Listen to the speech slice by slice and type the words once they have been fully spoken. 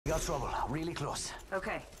Got trouble. Really close.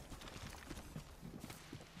 Okay.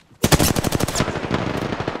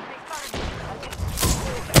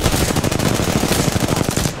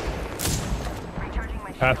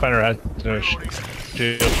 Pathfinder has no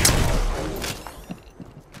shield.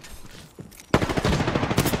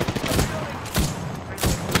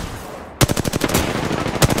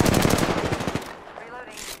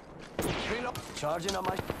 Charging on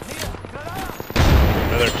my...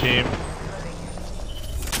 Another team.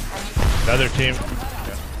 Another team.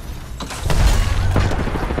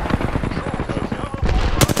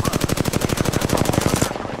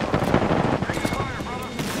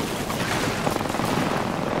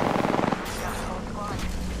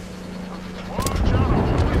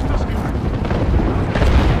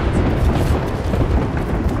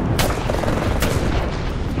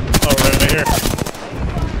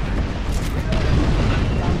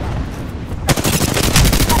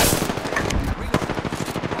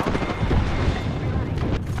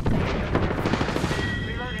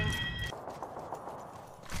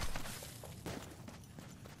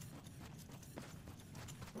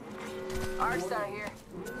 Arcstar here.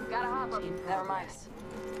 Gotta hop up. Never mind.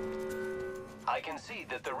 I can see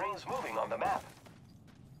that the ring's moving on the map.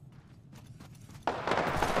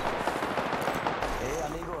 Hey,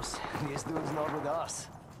 amigos. This dude's not with us.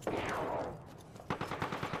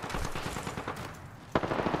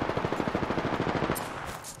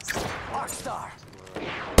 Arcstar!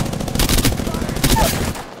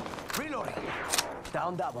 Reloading.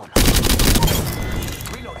 Down that one.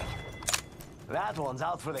 Reloading. That one's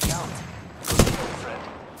out for the count. Friend.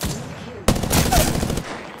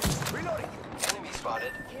 Reloading. Enemy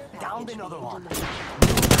spotted. Downed another one.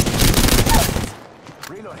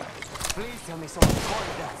 Reloading. Please tell me someone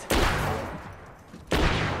recorded that.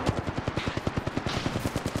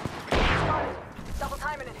 Spotted. Double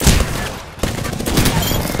timing it.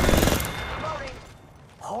 Reloading.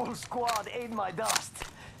 Whole squad ate my dust.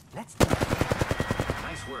 Let's...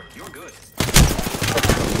 Nice work. You're good.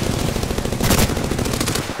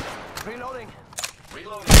 Reloading.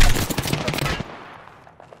 Reloading.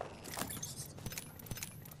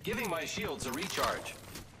 Giving my shields a recharge.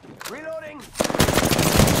 Reloading.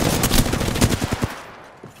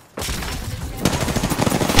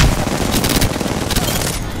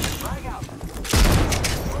 Frag out.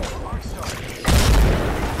 Arcstar.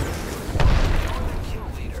 Kill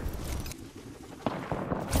leader.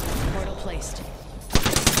 Portal placed.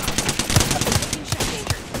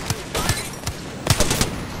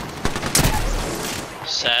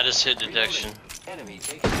 Saddest hit detection. Enemy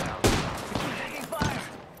taken down. Taking fire.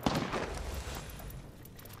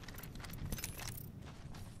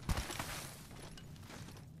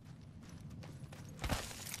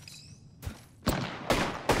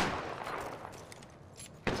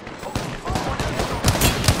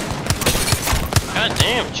 God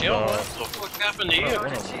damn, Jill. What the fuck happened to you?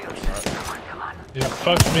 You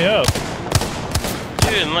fucked me up.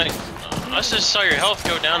 Dude, and like, I just saw your health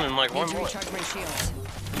go down in like Need one to more. recharge my shields.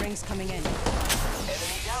 Rings coming in. Enemy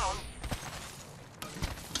down.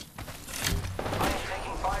 I am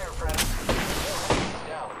taking fire, friend. Enemies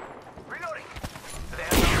down. Reloading.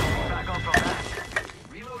 Back up from that.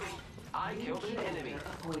 Reloading. I killed an enemy.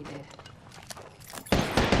 Appointed.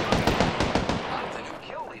 I'm the new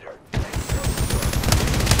kill leader.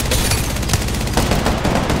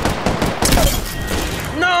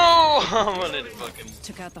 No! I wanted to fucking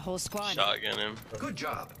Took out the whole squad. shotgun him. Good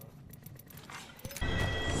job.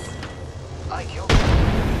 I killed him.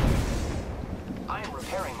 I am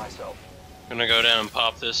repairing myself. Gonna go down and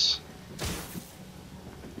pop this.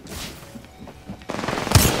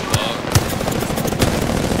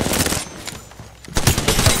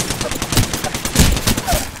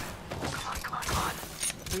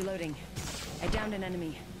 Reloading. I downed an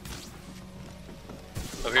enemy.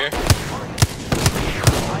 Over here?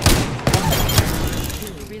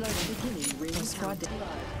 Reloading. Whole squad dead.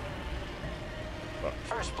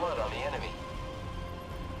 First blood on the enemy.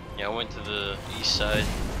 Yeah, I went to the east side.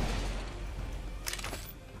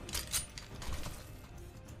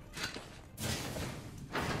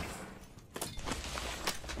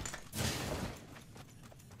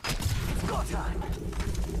 Go time.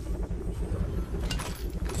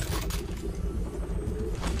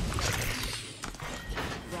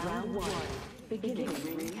 Round 1. Beginning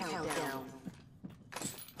ring countdown.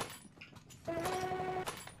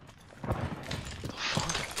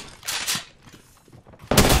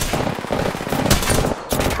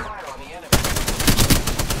 Fire on the enemy.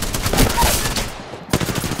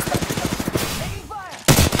 Taking fire.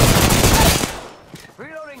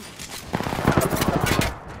 Reloading.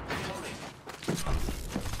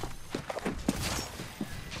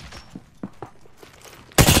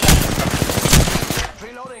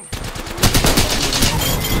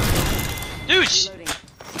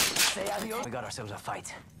 got ourselves a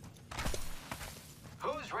fight.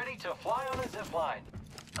 Who's ready to fly on a zip line?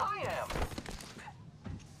 I am.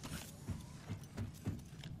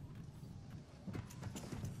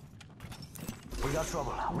 We got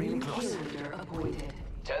trouble. Really close. Leader appointed.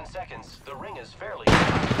 10 seconds. The ring is fairly.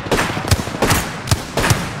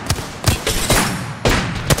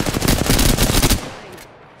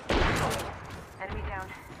 Enemy down.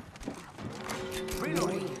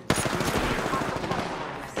 Reloading.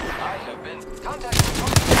 I have been contacted.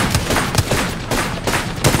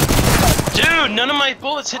 Dude, none of my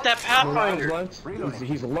bullets hit that Pathfinder.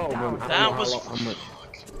 He's low, man. That was. How much?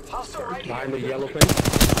 Hostile right here. Behind the yellow thing?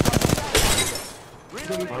 I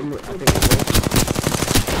think it's low.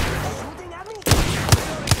 Shooting at me?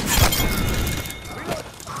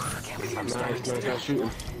 Nice, nice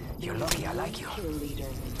shooting. You're lucky. I like you. Kill leader.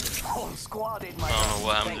 Whole squad ate my. I don't know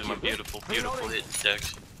what happened to my Thank you. beautiful, beautiful Reloading. hit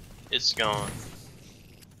detection. It's gone.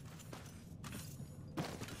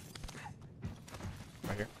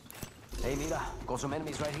 Right here. Hey, mira, got some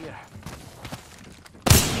enemies right here.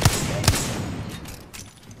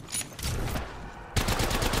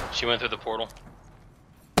 She went through the portal.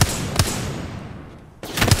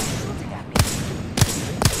 Shooting at me.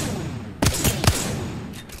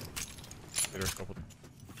 There's a couple.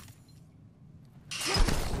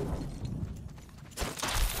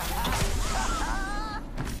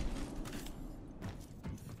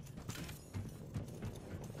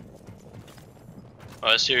 Oh,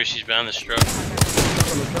 I see her. She's behind this truck.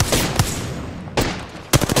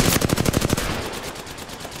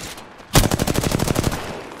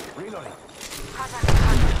 Reloading.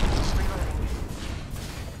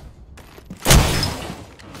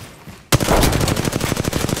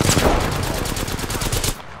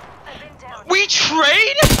 We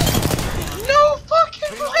trade? No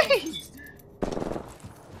fucking way!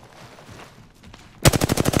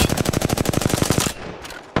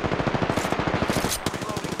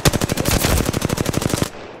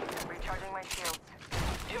 Recharging my shields.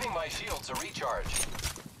 Giving my shields a recharge.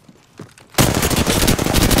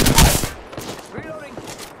 Reloading.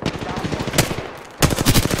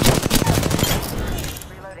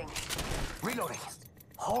 Reloading. Reloading.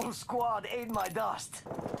 Whole squad ate my dust.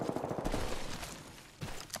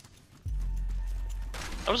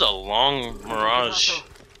 That was a long mirage.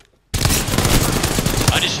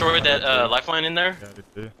 I destroyed that lifeline in there. Yeah, I did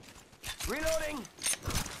too. Reloading.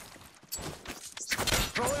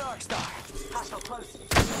 Throwing arc star. Hostile close.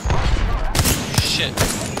 Shit.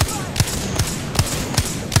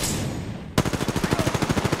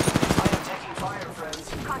 I am taking fire, friends.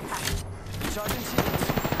 Contact. Charging shields.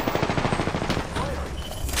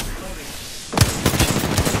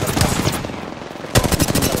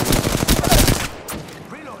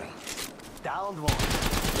 Reloading. Downed one.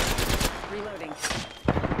 Reloading.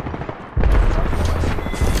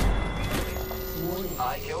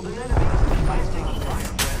 I killed an enemy. I am taking fire,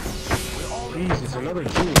 friends. We're all Jesus, another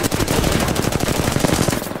Jew.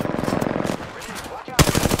 watch out.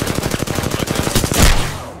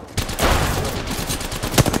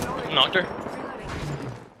 Knocked her. Reloading.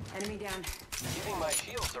 Enemy down. Giving my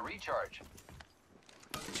shields a recharge.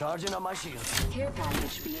 Charging on my shields. Care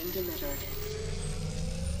package being delivered.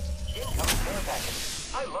 Incoming care package.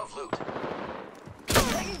 I love loot.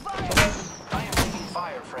 Taking fire. I am taking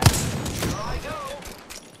fire, friends. Here I go.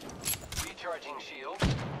 Recharging shield.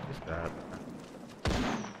 What's that?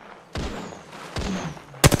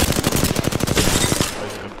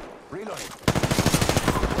 Reloading.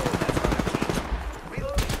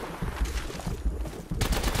 Reloading.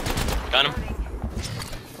 Got him.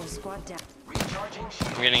 Full squad down. Recharging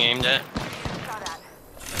shield. I'm getting aimed at. Shot at.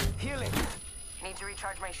 Healing. Need to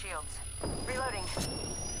recharge my shields. Reloading.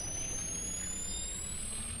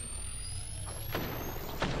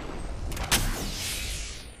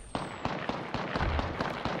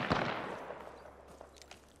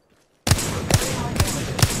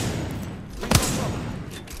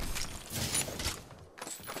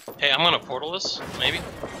 Hey, I'm gonna portal this, maybe.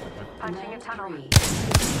 Punching a tunnel. Ring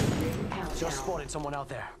countdown. Just spotted someone out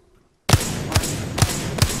there.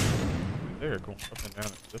 There, cool. Up and down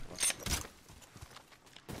at this one.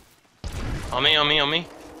 On me, on me, on me.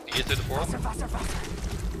 You get through the portal. Faster, faster.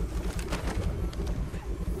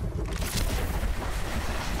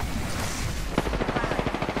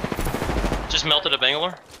 Just melted a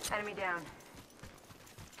Bangalore. Enemy down.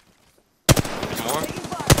 There's more.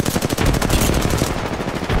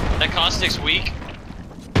 That caustic's weak.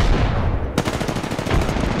 I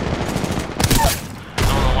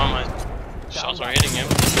don't know why my shots aren't hitting him.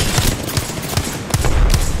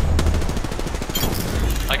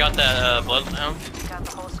 I got that bloodhound. Got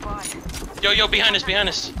the whole squad. Yo, yo, behind us, behind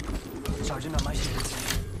us. Charging on my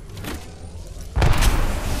shields.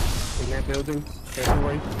 In that building. Careful,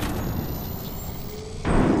 way.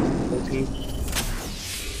 14.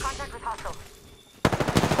 Contact with hostile.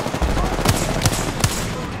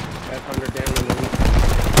 Pathfinder down in the lead.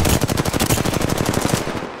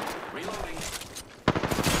 Reloading.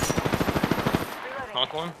 Reloading.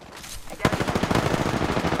 Knock one. Identity.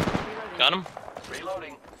 Reloading. Got him.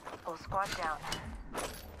 Reloading. Full squad down.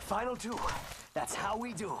 Final two. That's how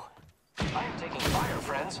we do. I am taking fire,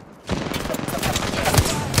 friends.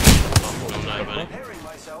 Oh, don't die, buddy. Preparing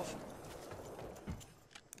myself.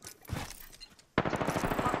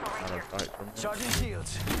 Hostile right Out here. of sight from here. Charging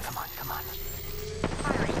shields. Come on, come on.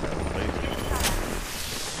 Firing.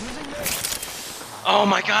 Using this. Oh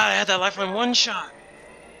my god, I had that lifeline one shot.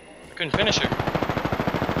 I couldn't finish her.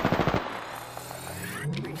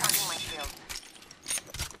 Recharging my shield.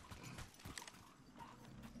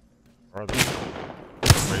 Where are they?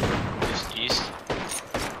 Right here. Just east.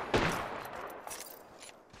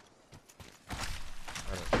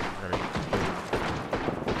 Gotta get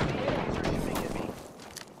Shooting at me.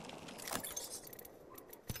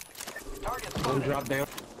 Target One spotted. drop down.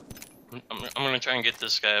 I'm gonna try and get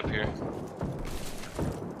this guy up here.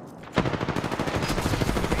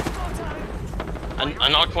 I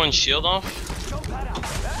knocked one shield off. Jump that out.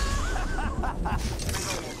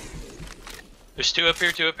 There's two up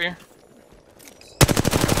here, two up here.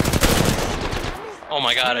 Oh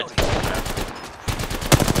my god,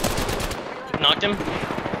 I knocked him.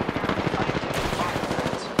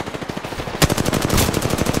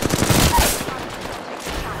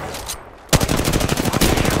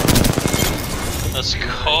 Let's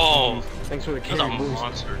go. Thanks for the That was a carry boost.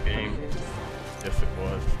 monster game. Yes, it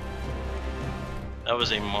was. That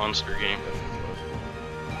was a monster game. Yes, it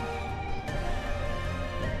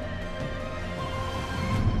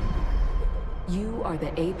was. You are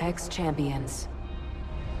the Apex Champions.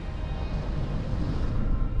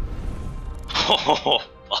 Oh,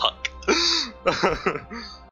 fuck.